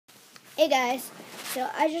Hey guys, so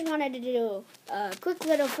I just wanted to do a quick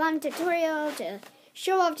little fun tutorial to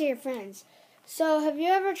show off to your friends. So have you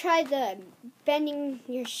ever tried the bending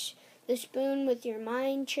the spoon with your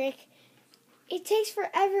mind trick? It takes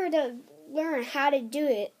forever to learn how to do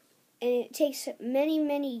it, and it takes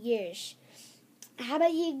many years. How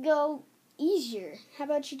about you go easier? How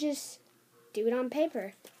about you just do it on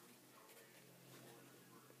paper?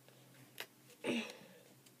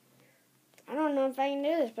 I don't know if I can do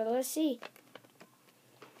this, but let's see.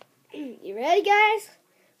 You ready, guys?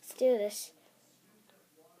 Let's do this.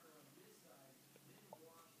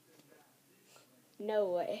 No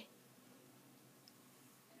way.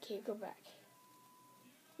 Can't go back.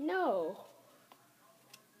 No.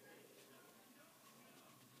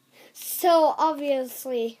 So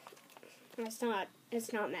obviously, it's not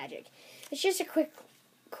magic. It's just a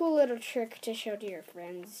cool little trick to show to your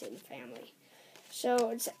friends and family. So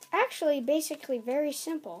it's actually basically very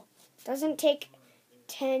simple. Doesn't take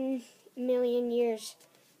 10 million years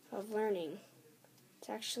of learning. It's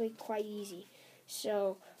actually quite easy.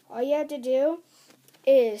 So all you have to do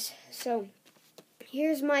is,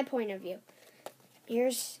 here's my point of view.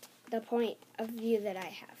 Here's the point of view that I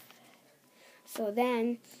have. So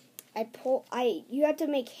then you have to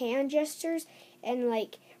make hand gestures and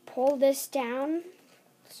like pull this down,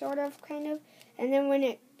 sort of, kind of, and then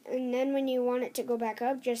when you want it to go back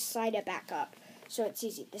up, just slide it back up. So it's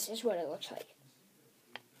easy. This is what it looks like.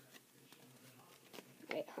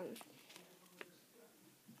 Wait, hold on.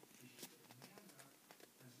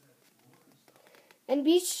 And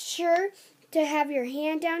be sure to have your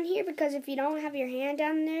hand down here, because if you don't have your hand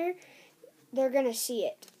down there, they're going to see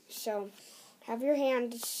it. So have your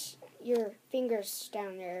fingers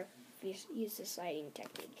down there if you use the sliding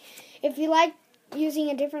technique. If you like using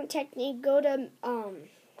a different technique, go to,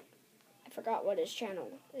 I forgot what his channel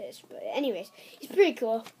is, but anyways, he's pretty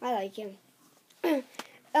cool. I like him.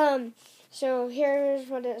 So here's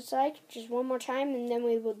what it's like, just one more time, and then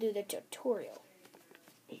we will do the tutorial.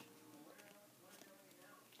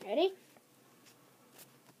 Ready?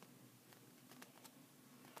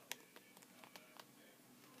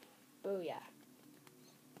 Booyah.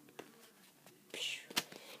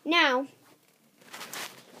 Now,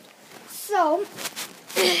 so,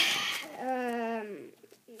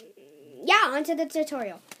 onto the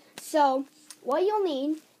tutorial. So, what you'll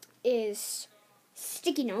need is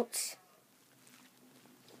sticky notes,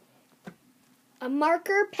 a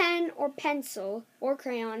marker, pen, or pencil, or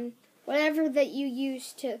crayon, whatever that you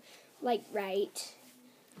use to, write,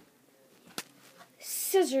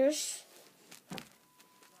 scissors,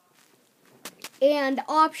 and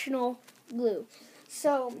optional glue.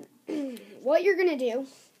 So, what you're going to do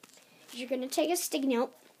is you're going to take a sticky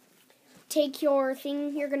note, take your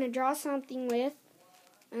thing you're going to draw something with,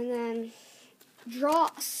 and then draw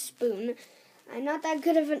a spoon. I'm not that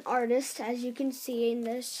good of an artist, as you can see in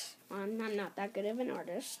this. I'm not that good of an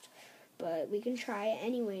artist, but we can try it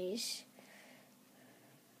anyways.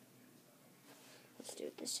 Let's do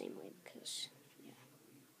it the same way, because, yeah.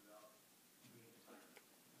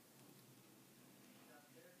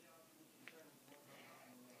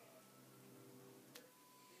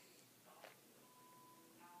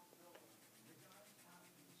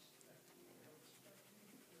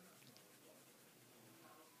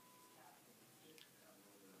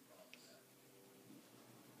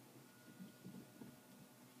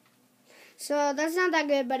 So that's not that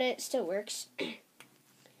good, but it still works.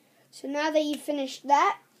 So now that you've finished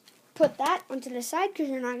that, put that onto the side because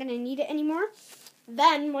you're not going to need it anymore.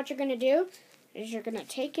 Then what you're going to do is you're going to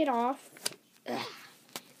take it off.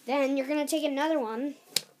 Then you're going to take another one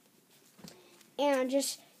and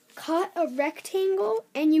just cut a rectangle,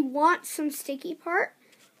 and you want some sticky part.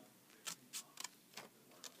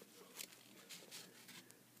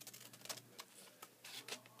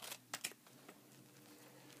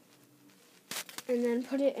 And then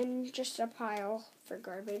put it in just a pile for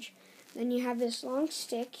garbage. Then you have this long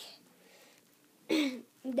stick.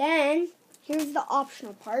 Then, here's the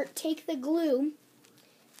optional part. Take the glue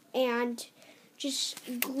and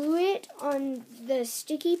just glue it on the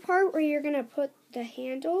sticky part where you're going to put the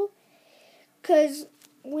handle. Because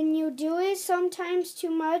when you do it sometimes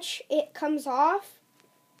too much, it comes off.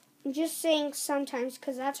 I'm just saying sometimes,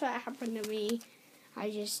 because that's what happened to me. I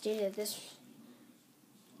just did it this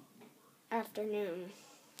afternoon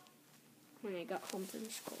when I got home from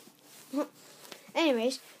school.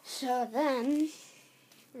 Anyways, so then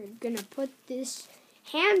we're gonna put this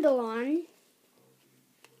handle on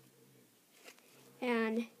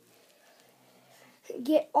and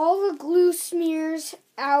get all the glue smears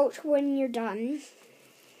out when you're done,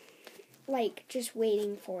 like just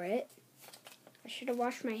waiting for it. I should have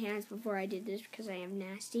washed my hands before I did this because I have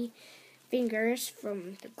nasty fingers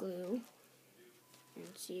from the glue. And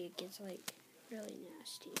see, it gets like really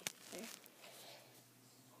nasty there.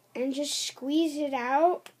 And just squeeze it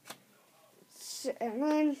out. And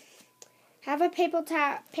then have a paper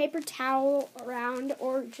towel around,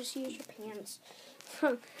 or just use your pants.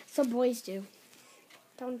 So boys do.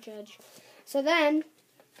 Don't judge. So then,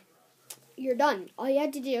 you're done. All you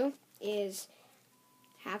have to do is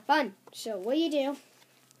have fun. So what you do,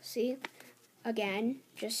 see, again,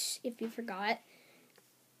 just if you forgot.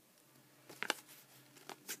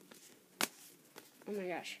 Oh my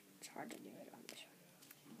gosh, it's hard to do it on this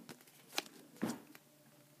one.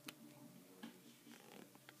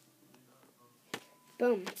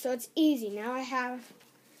 Boom. So it's easy. Now I have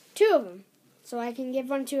 2 of them. So I can give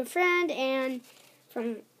one to a friend and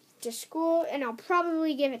to school, and I'll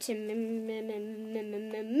probably give it to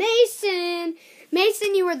Mason.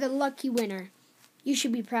 Mason, you are the lucky winner. You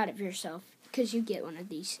should be proud of yourself because you get one of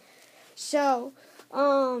these. So,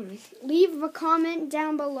 leave a comment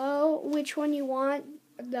down below which one you want,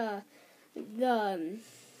 the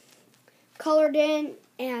colored in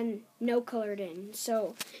and no colored in.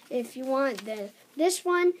 So, if you want this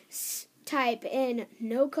one, type in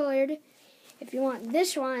no colored. If you want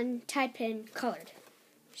this one, type in colored.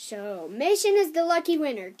 So, Mason is the lucky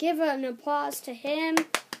winner. Give an applause to him.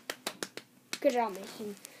 Good job,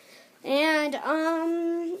 Mason. And,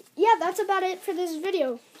 yeah, that's about it for this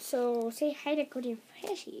video. So, say hi to Cody and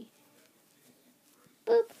Fishy.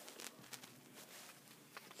 Boop.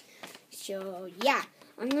 So, yeah,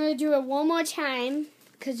 I'm going to do it one more time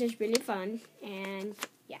because it's really fun. And,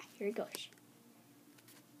 yeah, here it goes.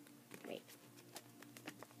 Wait.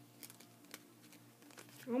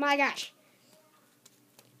 Oh, my gosh.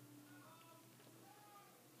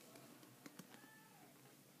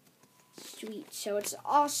 Sweet. So it's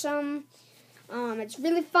awesome. It's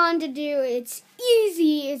really fun to do. It's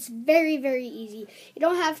easy. It's very, very easy. You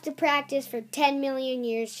don't have to practice for 10 million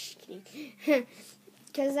years.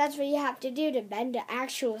 Because that's what you have to do to bend an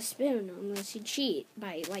actual spoon, unless you cheat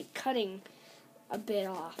by, like, cutting a bit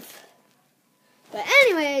off. But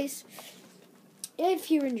anyways, if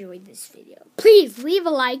you enjoyed this video, please leave a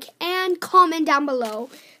like and comment down below.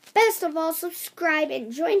 Best of all, subscribe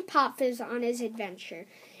and join PopFizz on his adventure.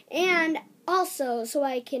 And also, so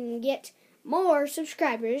I can get more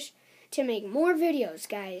subscribers to make more videos,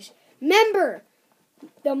 guys. Remember,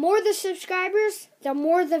 the more the subscribers, the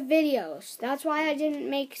more the videos. That's why I didn't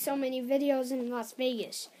make so many videos in Las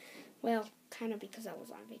Vegas. Well, kind of because I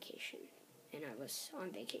was on vacation. And I was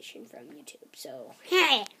on vacation from YouTube. So,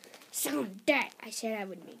 hey, someday I said I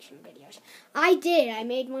would make some videos. I did. I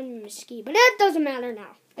made one in Mesquite. But it doesn't matter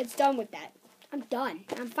now. It's done with that. I'm done.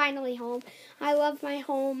 I'm finally home. I love my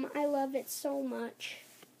home. I love it so much.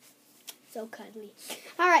 So cuddly.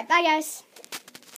 Alright, bye guys.